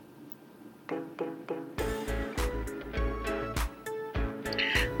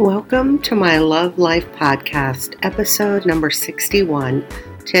Welcome to my Love Life podcast, episode number 61,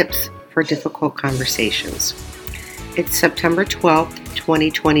 Tips for Difficult Conversations. It's September 12th,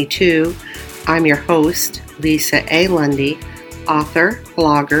 2022. I'm your host, Lisa A. Lundy, author,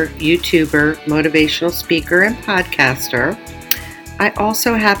 blogger, YouTuber, motivational speaker, and podcaster. I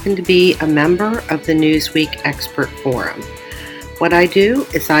also happen to be a member of the Newsweek Expert Forum. What I do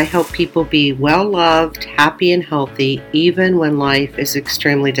is I help people be well-loved, happy, and healthy, even when life is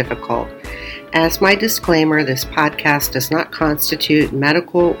extremely difficult. As my disclaimer, this podcast does not constitute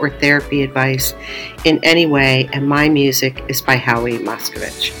medical or therapy advice in any way, and my music is by Howie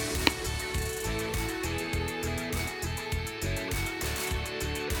Moscovich.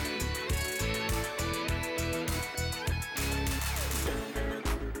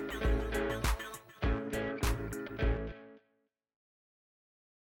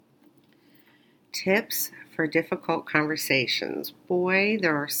 Tips for difficult conversations. Boy,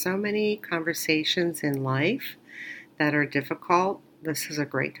 there are so many conversations in life that are difficult. This is a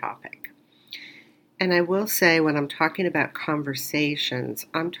great topic. And I will say, when I'm talking about conversations,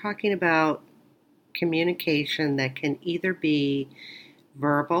 I'm talking about communication that can either be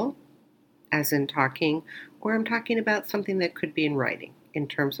verbal, as in talking, or I'm talking about something that could be in writing, in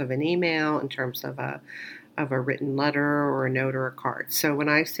terms of an email, in terms of a written letter or a note or a card. So when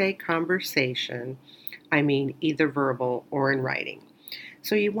I say conversation, I mean either verbal or in writing.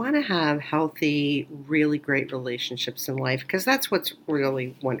 So you want to have healthy, really great relationships in life, because that's what's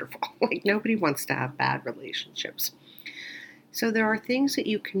really wonderful. Like, nobody wants to have bad relationships. So there are things that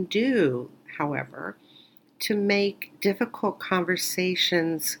you can do, however, to make difficult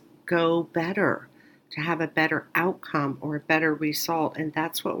conversations go better, to have a better outcome or a better result. And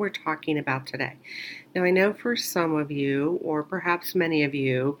that's what we're talking about today. Now, I know for some of you, or perhaps many of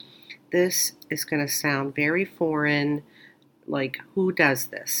you, this is going to sound very foreign, like, who does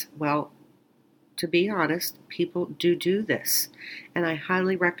this? Well, to be honest, people do this, and I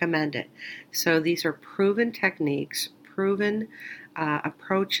highly recommend it. So these are proven techniques, proven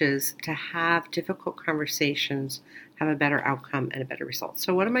approaches to have difficult conversations have a better outcome and a better result.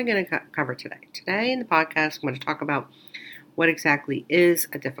 So what am I going to cover today? Today in the podcast, I'm going to talk about what exactly is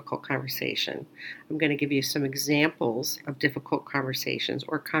a difficult conversation. I'm going to give you some examples of difficult conversations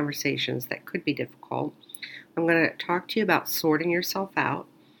or conversations that could be difficult. I'm going to talk to you about sorting yourself out.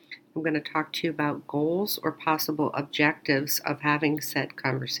 I'm going to talk to you about goals or possible objectives of having said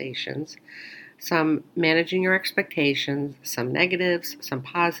conversations, some managing your expectations, some negatives, some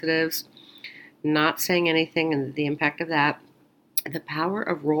positives, not saying anything and the impact of that, the power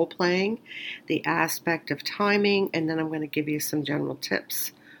of role playing, the aspect of timing, and then I'm going to give you some general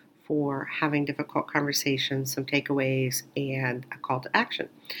tips for having difficult conversations, some takeaways, and a call to action.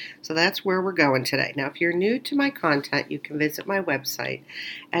 So that's where we're going today. Now, if you're new to my content, you can visit my website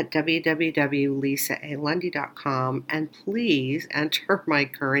at www.lisaalundy.com and please enter my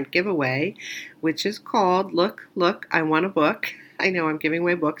current giveaway, which is called Look, I Want a Book. I know I'm giving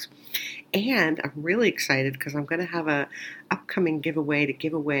away books. And I'm really excited because I'm going to have a upcoming giveaway to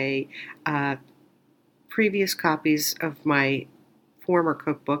give away previous copies of my former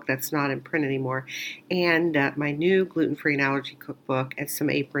cookbook that's not in print anymore, and my new gluten-free and allergy cookbook, and some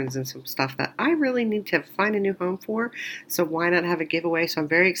aprons and some stuff that I really need to find a new home for. So why not have a giveaway? So I'm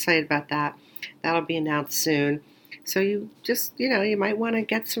very excited about that. That'll be announced soon. So you just, you might want to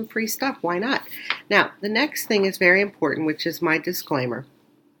get some free stuff. Why not? Now, the next thing is very important, which is my disclaimer.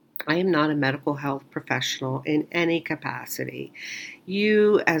 I am not a medical health professional in any capacity.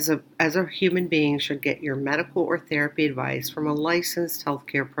 You, as a human being, should get your medical or therapy advice from a licensed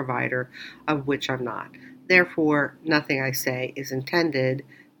healthcare provider, of which I'm not. Therefore, nothing I say is intended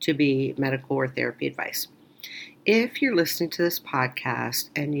to be medical or therapy advice. If you're listening to this podcast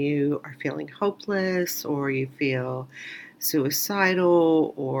and you are feeling hopeless, or you feel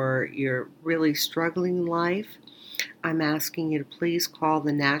suicidal, or you're really struggling in life, I'm asking you to please call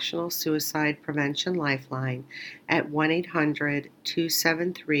the National Suicide Prevention Lifeline at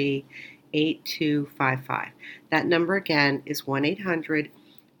 1-800-273-8255. That number again is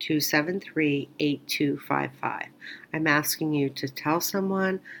 1-800-273-8255. I'm asking you to tell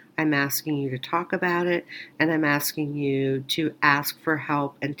someone, I'm asking you to talk about it, and I'm asking you to ask for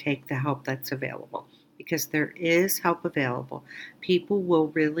help and take the help that's available. Because there is help available. People will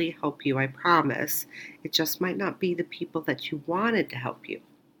really help you, I promise. It just might not be the people that you wanted to help you.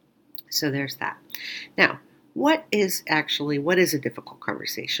 So there's that. Now, what is a difficult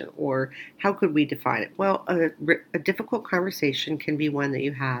conversation, or how could we define it? Well, a difficult conversation can be one that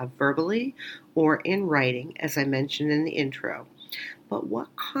you have verbally or in writing, as I mentioned in the intro. But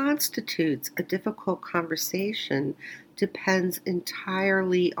what constitutes a difficult conversation depends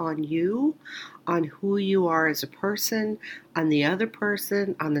entirely on you, on who you are as a person, on the other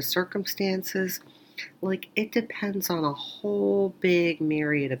person, on the circumstances. Like, it depends on a whole big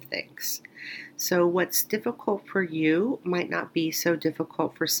myriad of things. So, what's difficult for you might not be so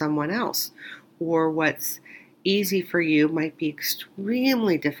difficult for someone else, or what's easy for you might be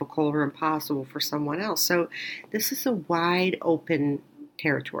extremely difficult or impossible for someone else. So, this is a wide open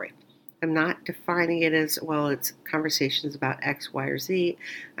territory. I'm not defining it as, well, it's conversations about X, Y, or Z.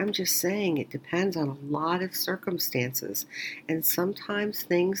 I'm just saying it depends on a lot of circumstances. And sometimes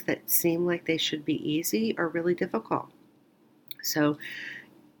things that seem like they should be easy are really difficult. So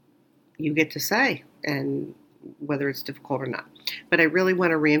you get to say, and whether it's difficult or not. But I really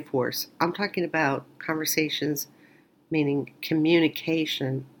want to reinforce, I'm talking about conversations, meaning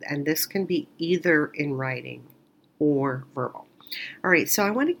communication, and this can be either in writing or verbal. All right, so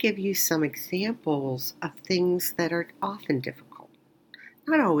I want to give you some examples of things that are often difficult.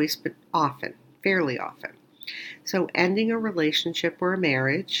 Not always, but often, fairly often. So, ending a relationship or a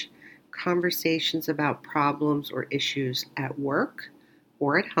marriage, conversations about problems or issues at work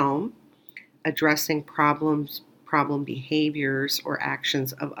or at home, addressing problem behaviors or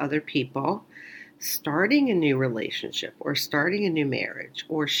actions of other people, starting a new relationship or starting a new marriage,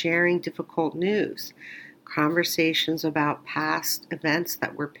 or sharing difficult news, conversations about past events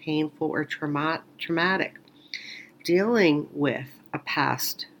that were painful or traumatic, dealing with a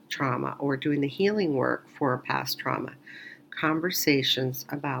past trauma or doing the healing work for a past trauma, conversations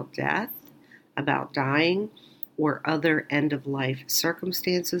about death, about dying, or other end of life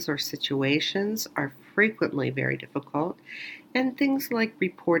circumstances or situations are frequently very difficult, and things like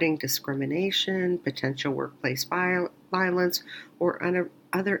reporting discrimination, potential workplace violence, or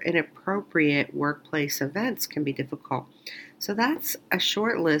other inappropriate workplace events can be difficult. So that's a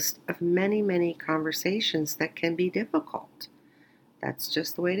short list of many, many conversations that can be difficult. That's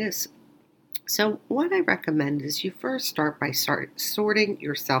just the way it is. So what I recommend is you first start by sorting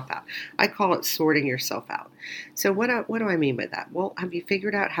yourself out. I call it sorting yourself out. So what do I mean by that? Well, have you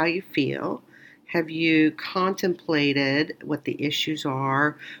figured out how you feel? Have you contemplated what the issues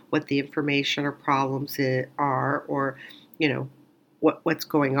are, what the information or problems are, or, what's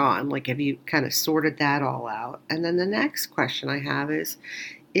going on? Like, have you kind of sorted that all out? And then the next question I have is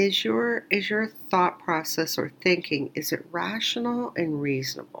your thought process or thinking, is it rational and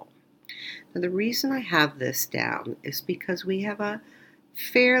reasonable? Now, the reason I have this down is because we have a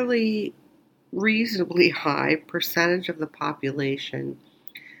fairly reasonably high percentage of the population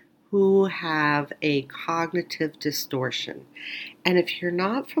who have a cognitive distortion. And if you're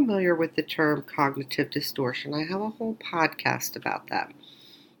not familiar with the term cognitive distortion, I have a whole podcast about that.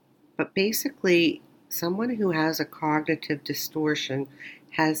 But basically, someone who has a cognitive distortion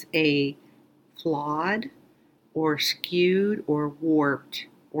has a flawed or skewed or warped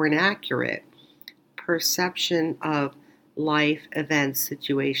or inaccurate perception of life, events,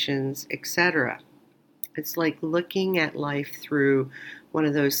 situations, etc. It's like looking at life through one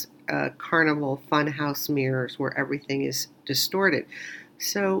of those carnival funhouse mirrors where everything is distorted.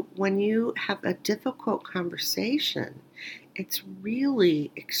 So when you have a difficult conversation, it's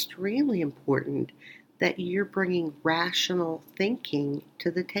really extremely important that you're bringing rational thinking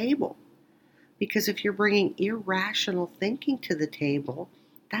to the table. Because if you're bringing irrational thinking to the table,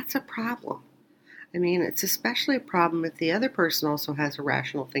 that's a problem. I mean, it's especially a problem if the other person also has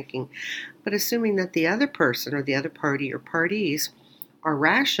irrational thinking. But assuming that the other person or the other party or parties are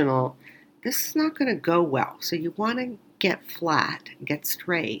rational, this is not going to go well. So you want to get flat, get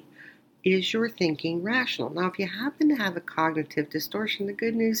straight. Is your thinking rational? Now, if you happen to have a cognitive distortion, the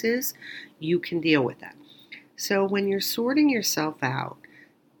good news is you can deal with that. So when you're sorting yourself out,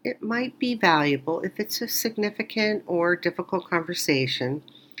 it might be valuable, if it's a significant or difficult conversation,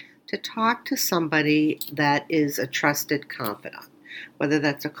 to talk to somebody that is a trusted confidant, whether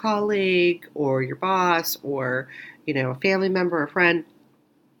that's a colleague or your boss or, a family member or friend,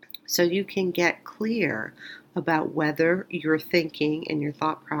 so you can get clear about whether your thinking and your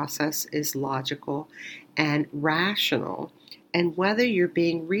thought process is logical and rational, and whether you're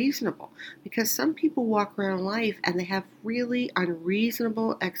being reasonable. Because some people walk around life and they have really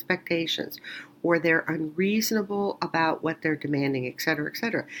unreasonable expectations, or they're unreasonable about what they're demanding, etc.,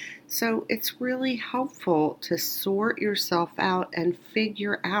 etc. So it's really helpful to sort yourself out and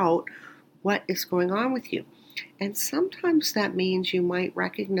figure out what is going on with you. And sometimes that means you might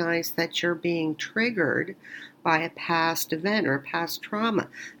recognize that you're being triggered by a past event or a past trauma.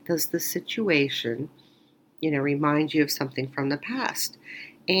 Does the situation, remind you of something from the past?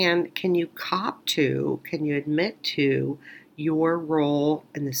 And can you admit to your role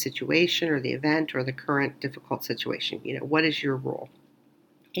in the situation or the event or the current difficult situation. What is your role?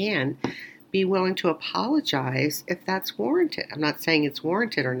 And be willing to apologize if that's warranted. I'm not saying it's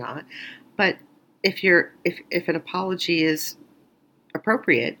warranted or not, but if an apology is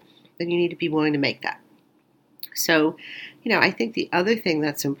appropriate, then you need to be willing to make that. So, I think the other thing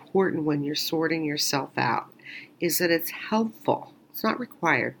that's important when you're sorting yourself out is that it's helpful. It's not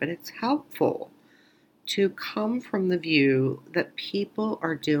required, but it's helpful to come from the view that people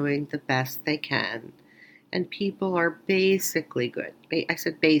are doing the best they can and people are basically good. I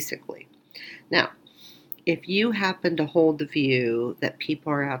said basically. Now, if you happen to hold the view that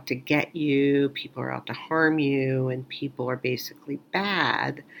people are out to get you, people are out to harm you, and people are basically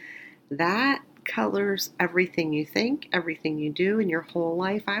bad, that colors everything you think, everything you do in your whole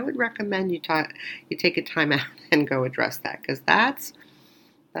life. I would recommend you take a time out and go address that, because that's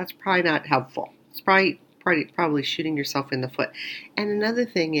probably not helpful. It's probably shooting yourself in the foot. And another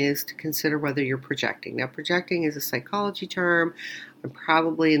thing is to consider whether you're projecting. Now, projecting is a psychology term. I'm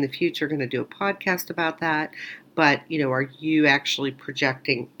probably in the future going to do a podcast about that. But, are you actually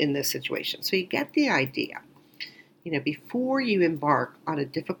projecting in this situation? So you get the idea. Before you embark on a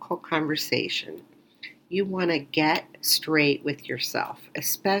difficult conversation, you want to get straight with yourself,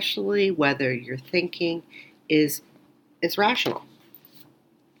 especially whether your thinking is rational.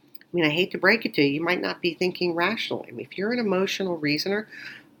 I hate to break it to you, you might not be thinking rationally. If you're an emotional reasoner,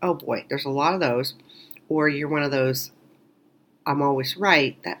 oh boy, there's a lot of those, or you're one of those, I'm always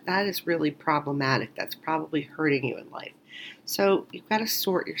right, that is really problematic. That's probably hurting you in life. So you've got to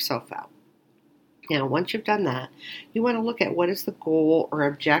sort yourself out. Now, once you've done that, you want to look at what is the goal or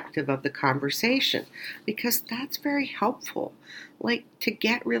objective of the conversation, because that's very helpful. Like, to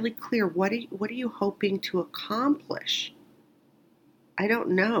get really clear, what are you hoping to accomplish? I don't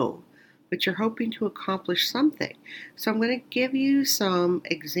know, but you're hoping to accomplish something. So I'm going to give you some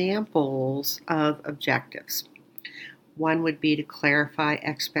examples of objectives. One would be to clarify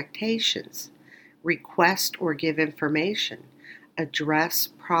expectations, request or give information, address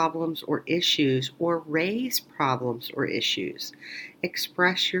problems or issues, or raise problems or issues,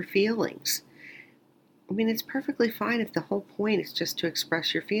 express your feelings. It's perfectly fine if the whole point is just to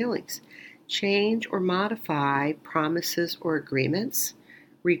express your feelings. Change or modify promises or agreements,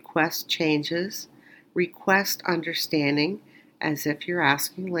 request changes, request understanding, as if you're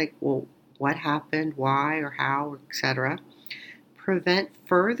asking, like, well, what happened, why, or how, etc. Prevent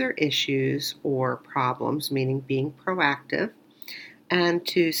further issues or problems, meaning being proactive, and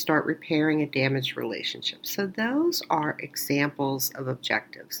to start repairing a damaged relationship. So those are examples of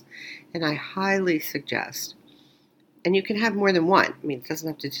objectives, and I highly suggest, and you can have more than one. It doesn't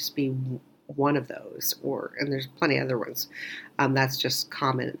have to just be one of those, and there's plenty of other ones. That's just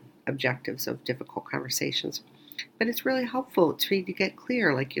common objectives of difficult conversations. But it's really helpful for you to get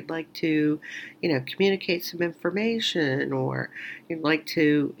clear, like you'd like to, communicate some information, or you'd like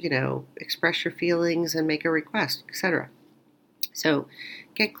to, express your feelings and make a request, etc. So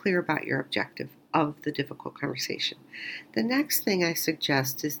get clear about your objective of the difficult conversation. The next thing I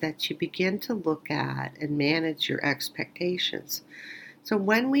suggest is that you begin to look at and manage your expectations. So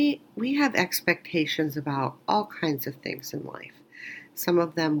when we have expectations about all kinds of things in life, some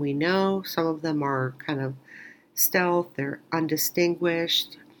of them we know, some of them are kind of stealth, they're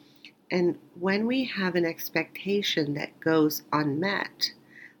undistinguished. And when we have an expectation that goes unmet,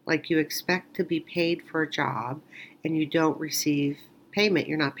 like you expect to be paid for a job and you don't receive payment,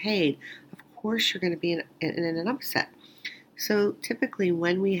 you're not paid, of course you're going to be in an upset. So typically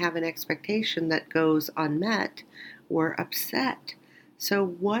when we have an expectation that goes unmet, we're upset. So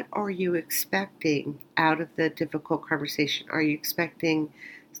what are you expecting out of the difficult conversation? Are you expecting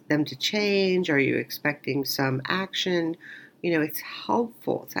them to change? Are you expecting some action? It's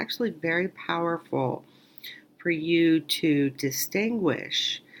helpful. It's actually very powerful for you to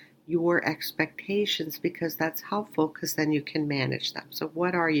distinguish your expectations, because that's helpful, because then you can manage them. So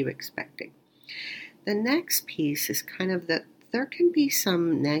what are you expecting? The next piece is kind of that there can be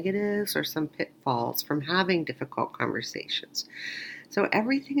some negatives or some pitfalls from having difficult conversations. So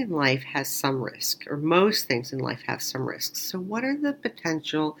everything in life has some risk, or most things in life have some risks. So what are the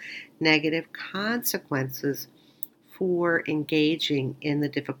potential negative consequences for engaging in the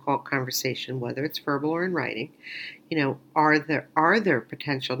difficult conversation, whether it's verbal or in writing? Are there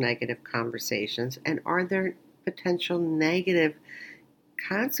potential negative conversations, and are there potential negative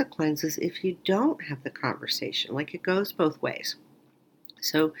consequences if you don't have the conversation? Like, it goes both ways.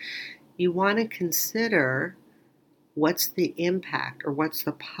 So you want to consider what's the impact, or what's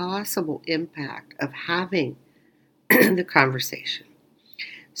the possible impact of having the conversation.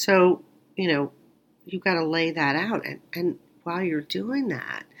 So, you've got to lay that out. And while you're doing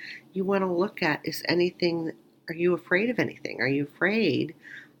that, you want to look at, are you afraid of anything? Are you afraid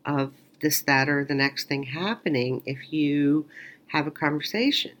of this, that, or the next thing happening if you have a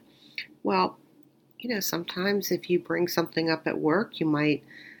conversation? Well, sometimes if you bring something up at work, you might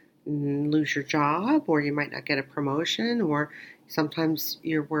lose your job, or you might not get a promotion, or sometimes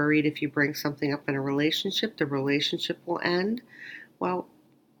you're worried if you bring something up in a relationship, the relationship will end. Well,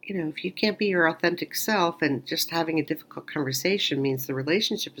 if you can't be your authentic self and just having a difficult conversation means the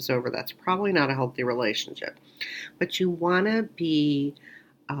relationship is over, that's probably not a healthy relationship. But you want to be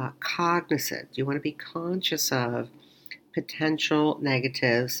cognizant, you want to be conscious of potential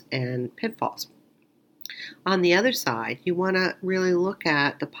negatives and pitfalls. On the other side, you want to really look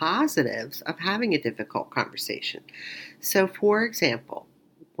at the positives of having a difficult conversation. So, for example,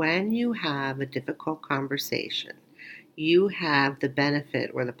 when you have a difficult conversation, you have the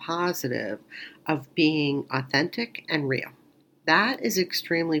benefit or the positive of being authentic and real. That is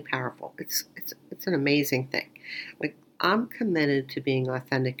extremely powerful. It's an amazing thing. Like, I'm committed to being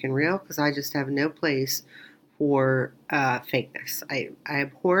authentic and real because I just have no place for fakeness. I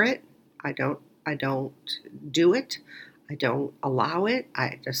abhor it. I don't do it. I don't allow it.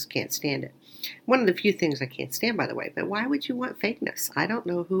 I just can't stand it. One of the few things I can't stand, by the way. But why would you want fakeness? I don't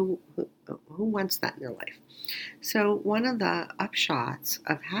know who wants that in their life. So one of the upshots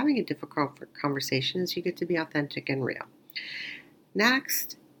of having a difficult conversation is you get to be authentic and real.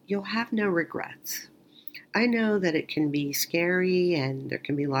 Next, you'll have no regrets. I know that it can be scary and there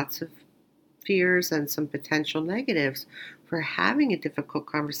can be lots of fears and some potential negatives for having a difficult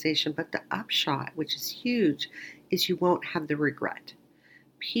conversation, but the upshot, which is huge, is you won't have the regret.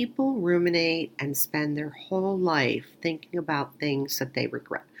 People ruminate and spend their whole life thinking about things that they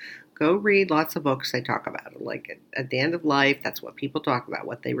regret. Go read lots of books, they talk about it. Like at the end of life, that's what people talk about,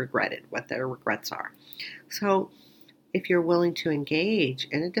 what they regretted, what their regrets are. So if you're willing to engage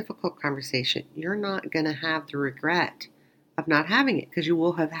in a difficult conversation, you're not going to have the regret of not having it because you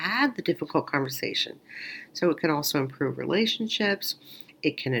will have had the difficult conversation. So it can also improve relationships.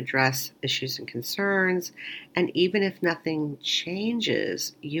 It can address issues and concerns. And even if nothing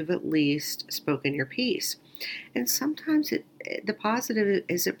changes, you've at least spoken your piece. And sometimes the positive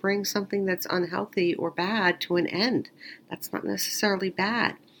is it brings something that's unhealthy or bad to an end. That's not necessarily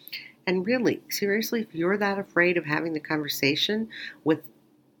bad. And really, seriously, if you're that afraid of having the conversation with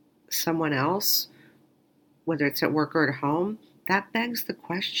someone else, whether it's at work or at home, that begs the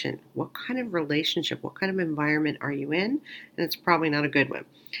question, what kind of relationship, what kind of environment are you in? And it's probably not a good one.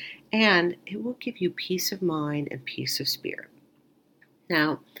 And it will give you peace of mind and peace of spirit.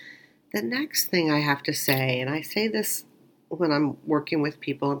 Now, the next thing I have to say, and I say this when I'm working with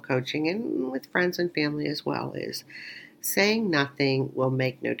people and coaching and with friends and family as well, is saying nothing will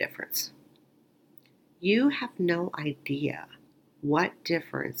make no difference. You have no idea what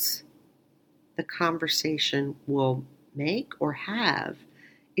difference the conversation will make or have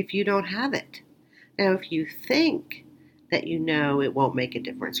if you don't have it. Now, if you think that it won't make a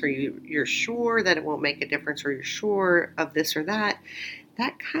difference, or you're sure that it won't make a difference, or you're sure of this or that,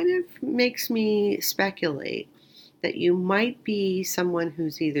 that kind of makes me speculate that you might be someone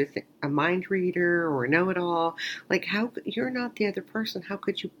who's either a mind reader or a know-it-all. Like, how you're not the other person. How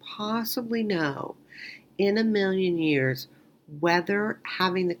could you possibly know in a million years whether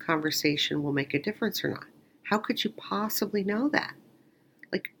having the conversation will make a difference or not? How could you possibly know that?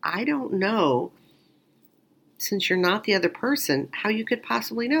 Like, I don't know, since you're not the other person, how you could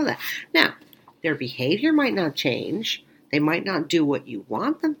possibly know that. Now, their behavior might not change. They might not do what you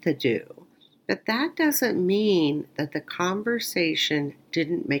want them to do. But that doesn't mean that the conversation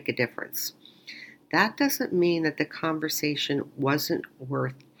didn't make a difference. That doesn't mean that the conversation wasn't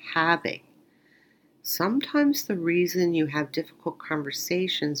worth having. Sometimes the reason you have difficult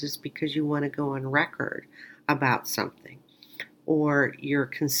conversations is because you want to go on record about something, or you're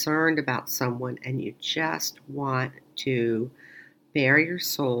concerned about someone and you just want to bare your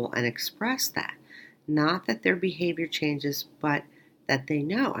soul and express that. Not that their behavior changes, but that they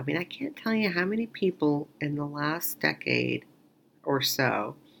know. I mean, I can't tell you how many people in the last decade or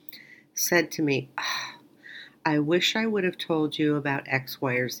so said to me, I wish I would have told you about X,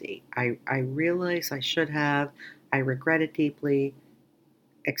 Y, or Z. I realize I should have. I regret it deeply,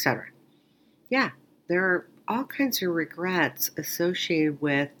 etc. Yeah, there are all kinds of regrets associated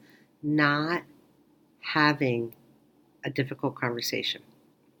with not having a difficult conversation.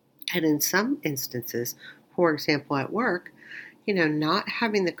 And in some instances, for example, at work, not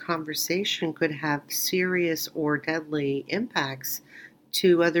having the conversation could have serious or deadly impacts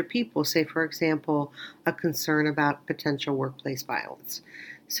to other people. Say, for example, a concern about potential workplace violence.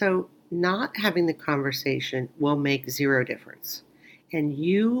 So not having the conversation will make zero difference. And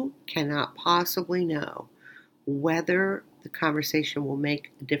you cannot possibly know whether the conversation will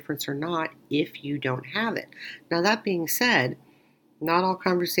make a difference or not if you don't have it. Now, that being said, not all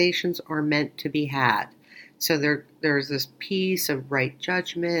conversations are meant to be had. So there's this piece of right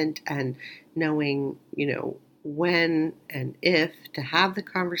judgment and knowing, when and if to have the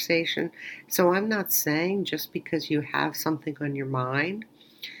conversation. So I'm not saying just because you have something on your mind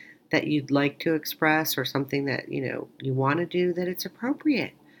that you'd like to express or something that, you want to do, that it's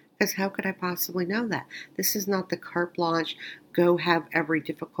appropriate. Because how could I possibly know that? This is not the carte blanche, go have every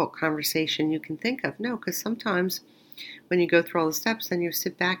difficult conversation you can think of. No, because sometimes when you go through all the steps, then you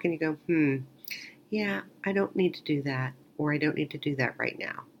sit back and you go, yeah, I don't need to do that, or I don't need to do that right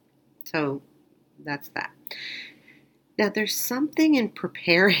now. So that's that. Now, there's something in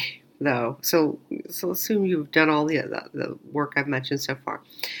preparing, though. So assume you've done all the work I've mentioned so far.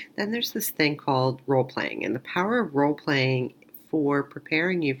 Then there's this thing called role playing, and the power of role playing for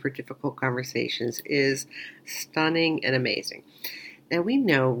preparing you for difficult conversations is stunning and amazing. Now, we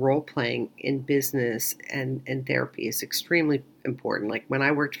know role playing in business and therapy is extremely important. Like when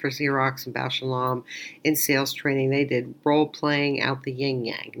I worked for Xerox and Bausch & Lomb in sales training, they did role playing out the yin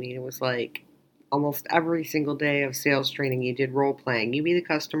yang. I mean, it was like almost every single day of sales training, you did role playing. You be the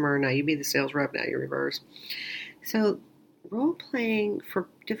customer, now you be the sales rep, now you reverse. So role playing for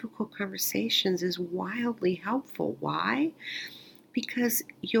difficult conversations is wildly helpful. Why? Because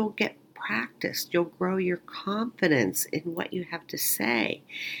you'll get practiced, you'll grow your confidence in what you have to say,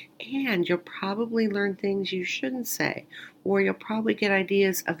 and you'll probably learn things you shouldn't say, or you'll probably get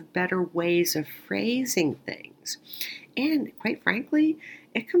ideas of better ways of phrasing things. And quite frankly,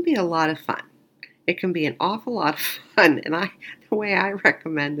 it can be a lot of fun. It can be an awful lot of fun, and the way I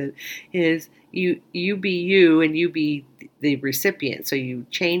recommend it is you be you and you be the recipient. So you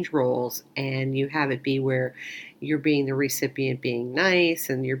change roles and you have it be where you're being the recipient being nice,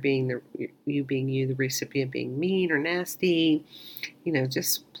 and you're being you being you, the recipient being mean or nasty.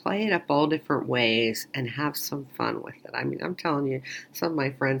 Just play it up all different ways and have some fun with it. I mean, I'm telling you, some of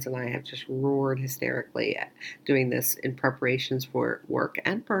my friends and I have just roared hysterically at doing this in preparations for work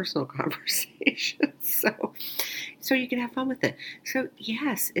and personal conversations. So you can have fun with it. So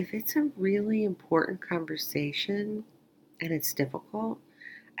yes, if it's a really important conversation and it's difficult,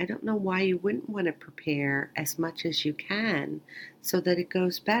 I don't know why you wouldn't want to prepare as much as you can so that it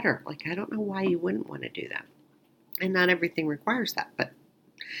goes better. Like, I don't know why you wouldn't want to do that. And not everything requires that, but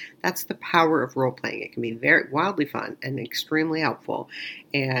that's the power of role playing. It can be very wildly fun and extremely helpful.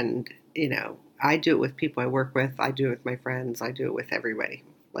 And, I do it with people I work with. I do it with my friends. I do it with everybody.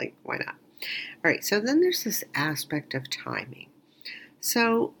 Like, why not? All right. So then there's this aspect of timing.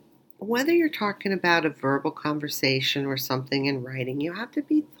 So whether you're talking about a verbal conversation or something in writing, you have to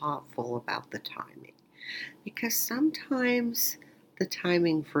be thoughtful about the timing, because sometimes the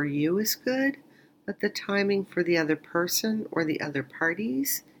timing for you is good, but the timing for the other person or the other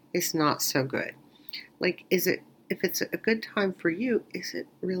parties is not so good. Like, if it's a good time for you, is it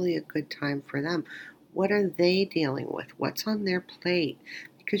really a good time for them? What are they dealing with? What's on their plate?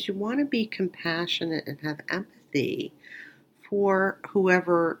 Because you want to be compassionate and have empathy for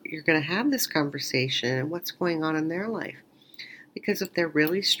whoever you're going to have this conversation and what's going on in their life. Because if they're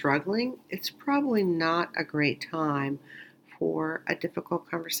really struggling, it's probably not a great time for a difficult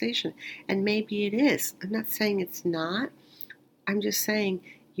conversation. And maybe it is. I'm not saying it's not. I'm just saying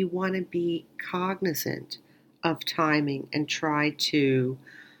you want to be cognizant of timing and try to,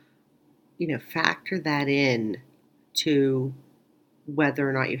 factor that in to whether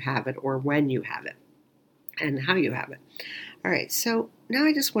or not you have it or when you have it and how you have it. All right, so now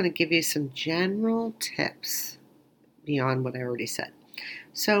I just want to give you some general tips beyond what I already said.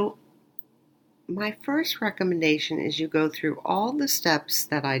 So my first recommendation is you go through all the steps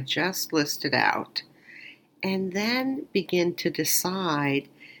that I just listed out and then begin to decide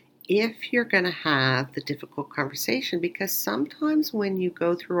if you're going to have the difficult conversation, because sometimes when you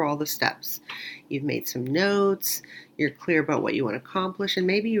go through all the steps, you've made some notes, you're clear about what you want to accomplish, and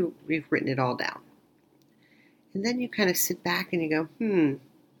maybe you've written it all down. And then you kind of sit back and you go,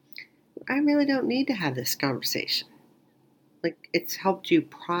 I really don't need to have this conversation. Like, it's helped you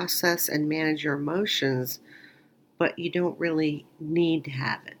process and manage your emotions, but you don't really need to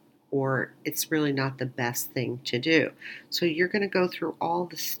have it, or it's really not the best thing to do. So you're going to go through all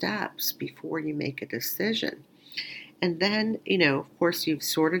the steps before you make a decision. And then, of course, you've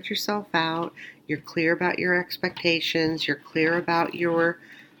sorted yourself out, you're clear about your expectations, you're clear about your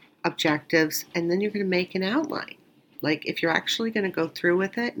objectives, and then you're going to make an outline. Like, if you're actually going to go through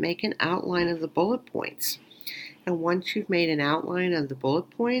with it, make an outline of the bullet points. And once you've made an outline of the bullet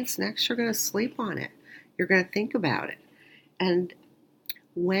points, next you're going to sleep on it. You're going to think about it. And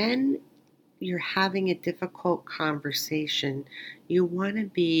when you're having a difficult conversation, you want to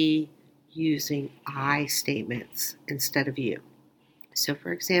be using I statements instead of you. So,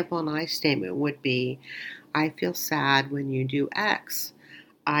 for example, an I statement would be, I feel sad when you do X.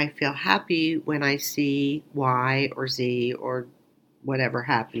 I feel happy when I see Y or Z or whatever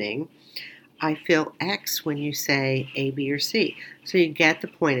happening. I feel X when you say A, B, or C. So you get the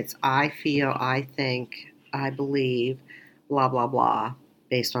point. It's I feel, I think, I believe, blah, blah, blah,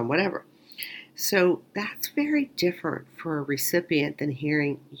 based on whatever. So that's very different for a recipient than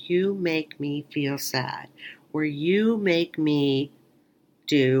hearing you make me feel sad, or you make me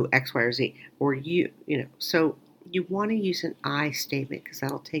do X, Y, or Z, or so you want to use an I statement because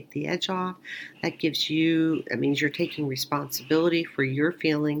that'll take the edge off. That means you're taking responsibility for your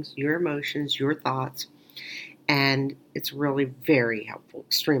feelings, your emotions, your thoughts, and it's really very helpful,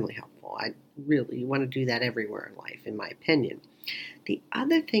 extremely helpful. You want to do that everywhere in life, in my opinion. The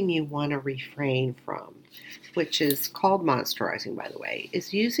other thing you want to refrain from, which is called monsterizing, by the way,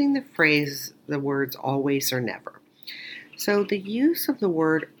 is using the words always or never. So the use of the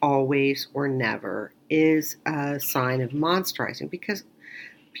word always or never is a sign of monsterizing because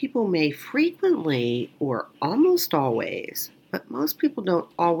people may frequently or almost always, but most people don't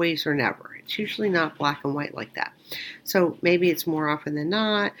always or never. It's usually not black and white like that. So maybe it's more often than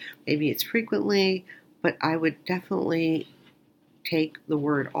not, maybe it's frequently, but I would definitely take the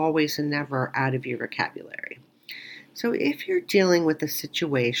word always and never out of your vocabulary. So if you're dealing with a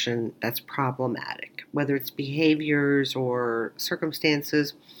situation that's problematic, whether it's behaviors or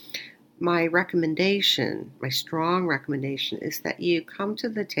circumstances, my strong recommendation is that you come to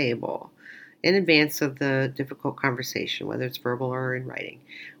the table in advance of the difficult conversation, whether it's verbal or in writing,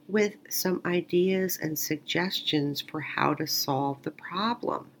 with some ideas and suggestions for how to solve the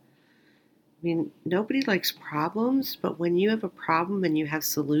problem. I mean, nobody likes problems, but when you have a problem and you have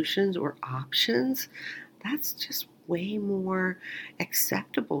solutions or options, that's just way more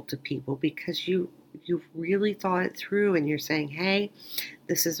acceptable to people because you've really thought it through and you're saying, hey,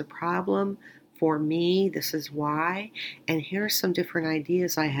 this is a problem for me, this is why, and here are some different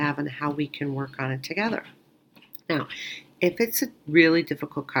ideas I have on how we can work on it together. Now, if it's a really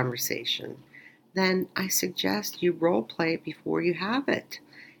difficult conversation, then I suggest you role play it before you have it.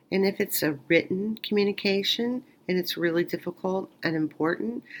 And if it's a written communication and it's really difficult and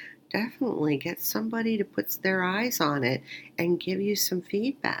important, definitely get somebody to put their eyes on it and give you some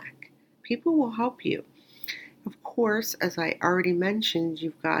feedback. People will help you. Of course, as I already mentioned,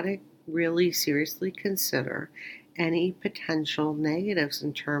 you've got to really seriously consider any potential negatives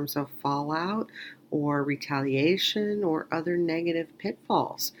in terms of fallout or retaliation or other negative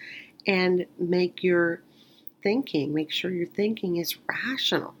pitfalls. And make sure your thinking is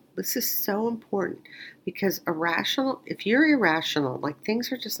rational. This is so important because if you're irrational, like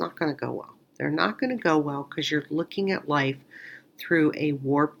things are just not going to go well. They're not going to go well because you're looking at life through a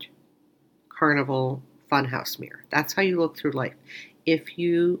warped carnival funhouse mirror. That's how you look through life. If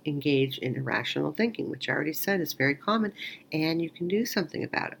you engage in irrational thinking, which I already said is very common, and you can do something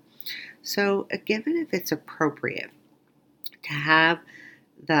about it. So, given if it's appropriate to have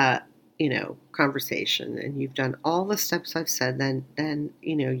the conversation and you've done all the steps I've said, then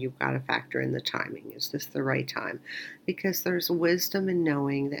you've got to factor in the timing. Is this the right time? Because there's wisdom in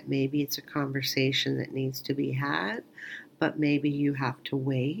knowing that maybe it's a conversation that needs to be had, but maybe you have to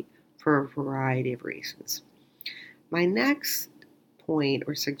wait for a variety of reasons. My next point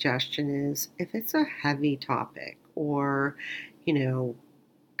or suggestion is if it's a heavy topic or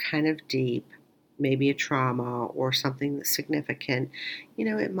kind of deep, maybe a trauma or something that's significant,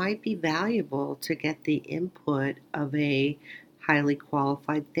 it might be valuable to get the input of a highly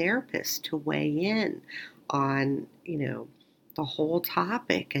qualified therapist to weigh in on, the whole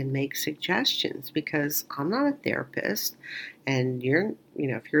topic and make suggestions because I'm not a therapist and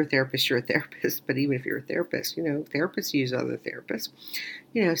if you're a therapist, you're a therapist, but even if you're a therapist, therapists use other therapists,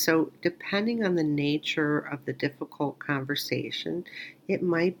 so depending on the nature of the difficult conversation, it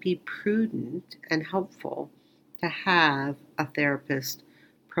might be prudent and helpful to have a therapist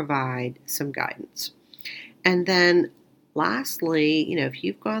provide some guidance. And then lastly, if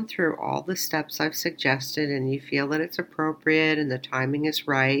you've gone through all the steps I've suggested and you feel that it's appropriate and the timing is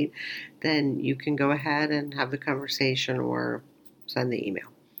right, then you can go ahead and have the conversation or send the email.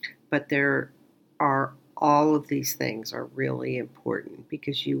 But all of these things are really important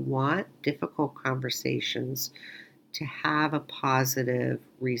because you want difficult conversations to have a positive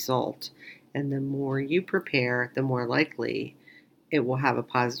result. And the more you prepare, the more likely it will have a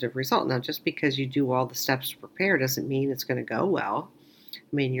positive result. Now, just because you do all the steps to prepare doesn't mean it's going to go well.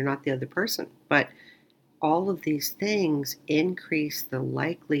 I mean, you're not the other person, but all of these things increase the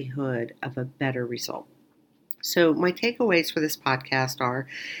likelihood of a better result. So my takeaways for this podcast are,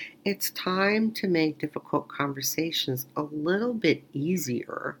 it's time to make difficult conversations a little bit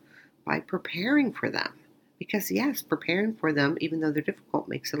easier by preparing for them. Because yes, preparing for them, even though they're difficult,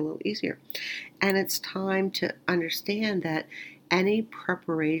 makes it a little easier. And it's time to understand that any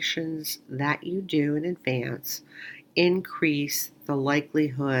preparations that you do in advance increase the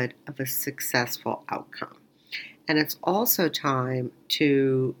likelihood of a successful outcome. And it's also time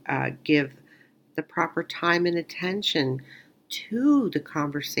to give the proper time and attention to the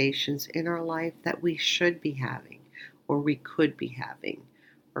conversations in our life that we should be having, or we could be having,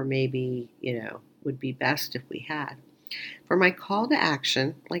 or maybe, would be best if we had. For my call to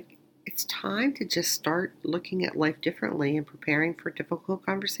action, it's time to just start looking at life differently and preparing for difficult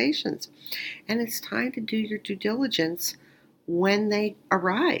conversations. And it's time to do your due diligence when they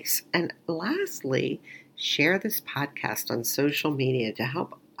arise. And lastly, share this podcast on social media to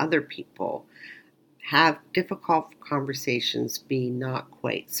help other people have difficult conversations be not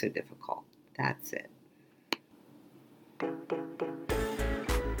quite so difficult. That's it.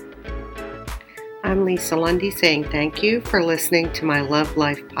 I'm Lisa Lundy saying thank you for listening to my Love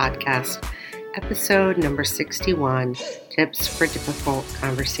Life podcast, episode number 61, Tips for Difficult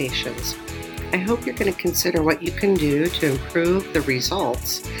Conversations. I hope you're going to consider what you can do to improve the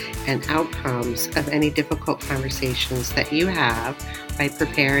results and outcomes of any difficult conversations that you have by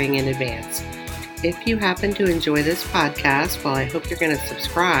preparing in advance. If you happen to enjoy this podcast, well, I hope you're going to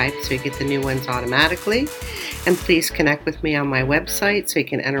subscribe so you get the new ones automatically. And please connect with me on my website so you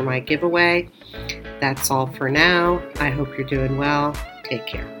can enter my giveaway. That's all for now. I hope you're doing well. Take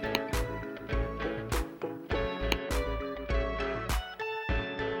care.